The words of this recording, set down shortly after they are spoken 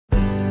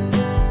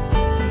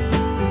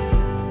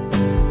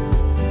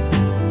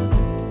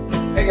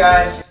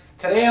guys,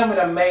 today I'm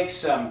going to make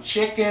some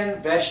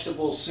chicken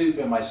vegetable soup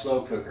in my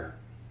slow cooker.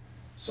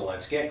 So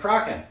let's get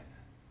crocking.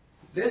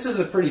 This is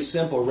a pretty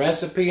simple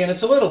recipe and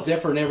it's a little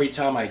different every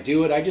time I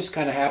do it. I just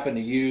kind of happen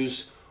to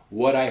use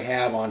what I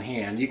have on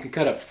hand. You can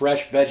cut up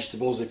fresh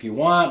vegetables if you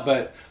want,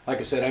 but like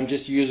I said, I'm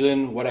just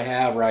using what I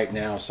have right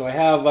now. So I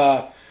have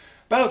about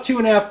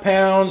 2.5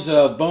 pounds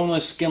of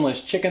boneless,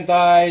 skinless chicken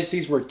thighs.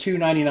 These were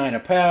 $2.99 a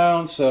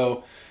pound,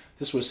 so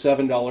this was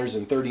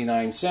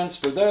 $7.39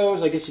 for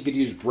those. I guess you could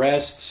use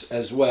breasts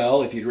as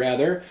well if you'd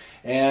rather.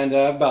 And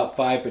about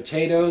 5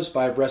 potatoes,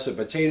 5 russet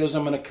potatoes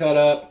I'm going to cut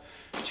up.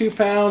 2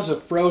 pounds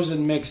of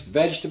frozen mixed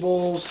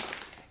vegetables.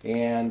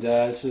 And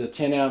this is a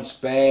 10-ounce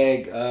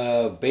bag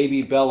of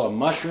baby Bella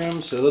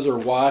mushrooms. So those are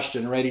washed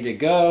and ready to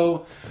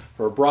go.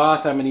 For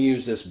broth, I'm going to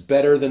use this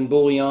Better Than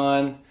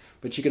Bouillon.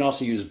 But you can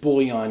also use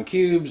bouillon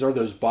cubes or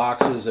those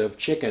boxes of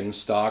chicken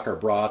stock or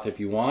broth if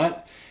you want.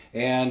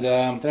 And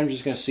then I'm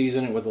just going to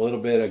season it with a little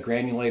bit of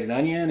granulated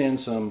onion and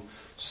some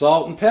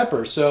salt and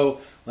pepper.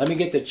 So let me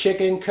get the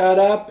chicken cut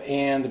up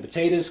and the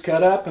potatoes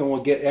cut up and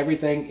we'll get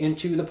everything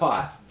into the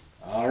pot.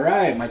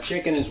 Alright, my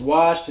chicken is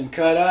washed and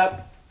cut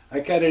up. I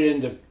cut it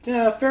into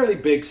fairly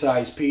big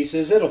sized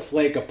pieces. It'll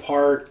flake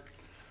apart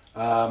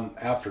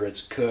after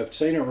it's cooked,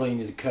 so you don't really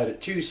need to cut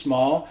it too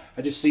small.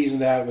 I just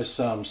seasoned that with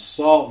some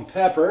salt and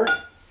pepper.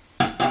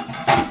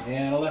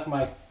 And I left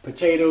my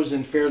potatoes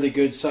in fairly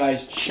good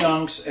sized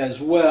chunks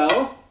as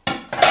well.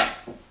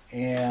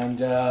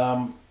 And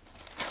I'm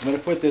going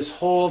to put this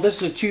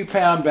is a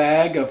 2-pound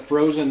bag of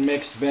frozen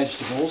mixed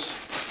vegetables.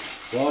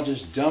 So I'll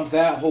just dump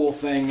that whole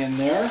thing in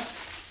there.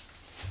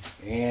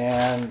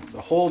 And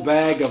the whole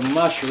bag of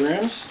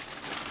mushrooms.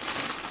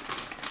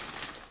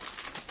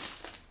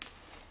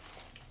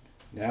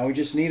 Now we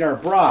just need our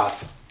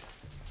broth.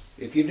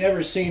 If you've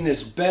never seen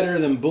this Better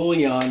Than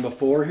Bouillon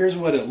before, here's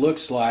what it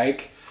looks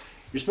like.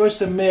 You're supposed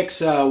to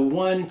mix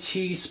 1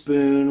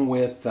 teaspoon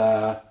with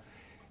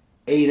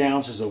 8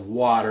 ounces of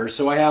water.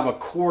 So I have a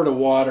quart of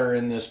water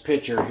in this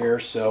pitcher here,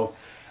 so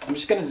I'm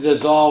just going to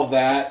dissolve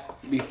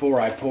that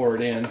before I pour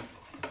it in.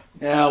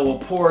 Now we'll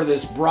pour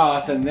this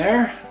broth in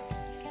there.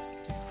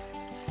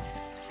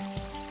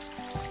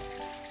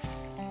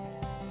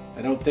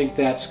 I don't think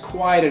that's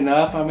quite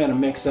enough. I'm going to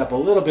mix up a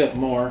little bit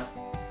more.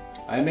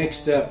 I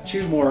mixed up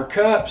 2 more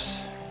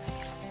cups.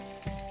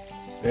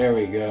 There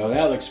we go.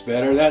 That looks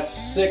better. That's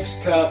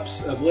 6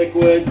 cups of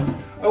liquid.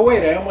 Oh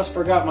wait, I almost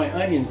forgot my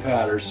onion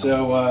powder.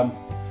 So I'm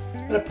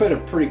going to put a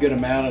pretty good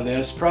amount of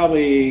this.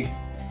 Probably,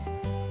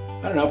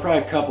 I don't know,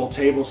 probably a couple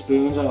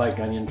tablespoons. I like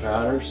onion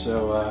powder.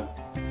 So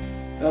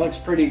that looks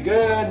pretty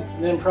good.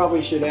 And then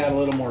probably should add a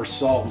little more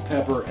salt and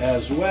pepper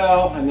as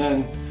well. And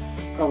then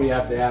probably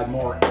have to add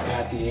more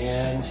at the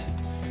end.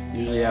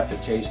 Usually you have to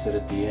taste it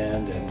at the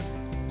end and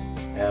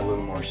add a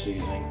little more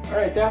seasoning.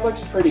 Alright, that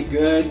looks pretty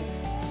good.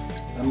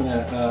 I'm going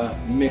to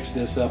mix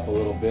this up a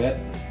little bit.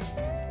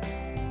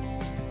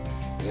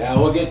 Now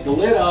we'll get the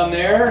lid on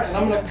there and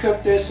I'm going to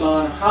cook this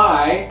on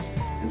high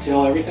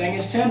until everything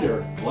is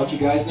tender. I'll let you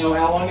guys know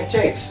how long it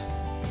takes.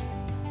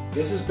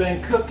 This has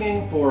been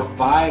cooking for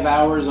 5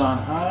 hours on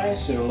high,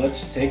 so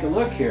let's take a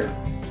look here.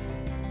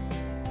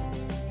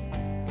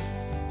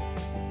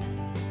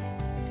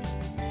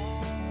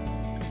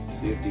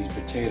 See if these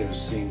potatoes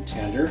seem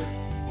tender.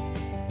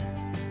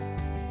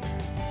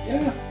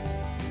 Yeah,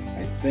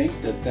 I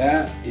think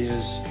that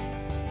is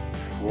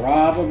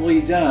probably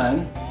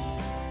done.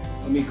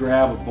 Let me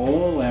grab a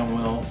bowl and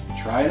we'll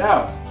try it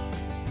out.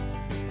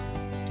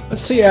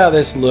 Let's see how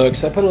this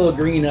looks. I put a little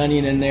green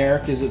onion in there,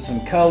 gives it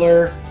some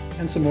color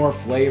and some more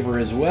flavor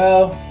as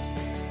well.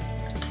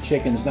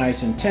 Chicken's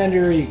nice and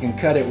tender. You can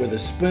cut it with a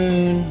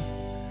spoon.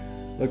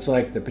 Looks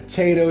like the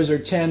potatoes are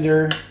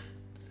tender.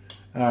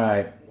 All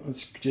right.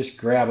 Let's just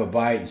grab a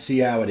bite and see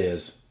how it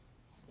is.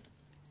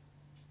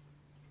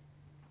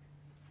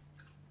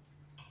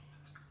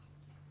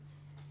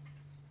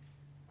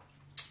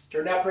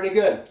 Turned out pretty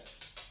good.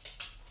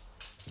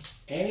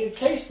 Annie the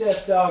taste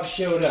test dog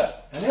showed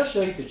up. I know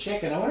she'll eat the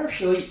chicken. I wonder if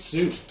she'll eat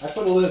soup. I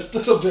put a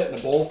little bit in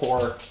the bowl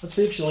for her. Let's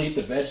see if she'll eat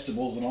the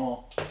vegetables and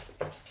all.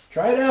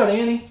 Try it out,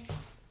 Annie.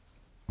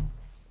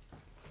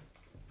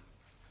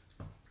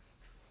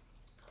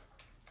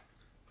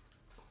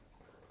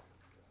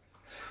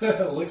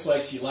 Looks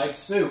like she likes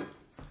soup.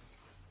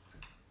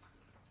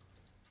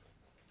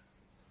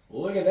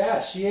 Look at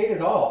that. She ate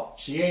it all.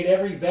 She ate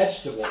every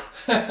vegetable.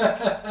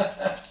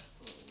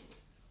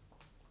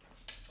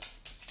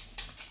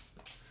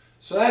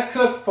 So that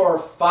cooked for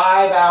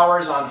 5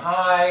 hours on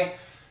high.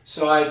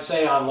 So I'd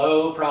say on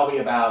low, probably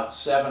about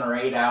 7 or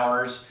 8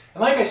 hours.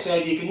 And like I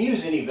said, you can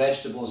use any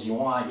vegetables you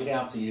want. You don't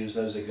have to use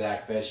those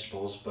exact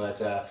vegetables,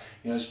 but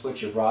just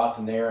put your broth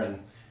in there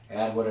and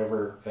add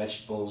whatever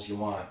vegetables you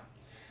want.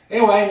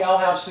 Anyway, now I'll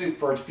have soup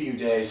for a few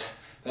days.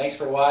 Thanks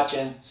for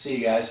watching. See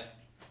you guys.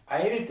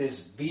 I ate at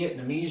this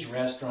Vietnamese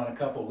restaurant a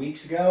couple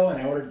weeks ago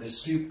and I ordered this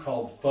soup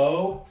called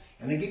pho.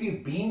 And they give you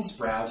bean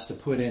sprouts to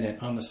put in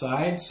it on the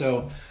side.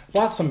 So I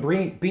bought some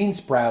bean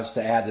sprouts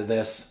to add to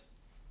this.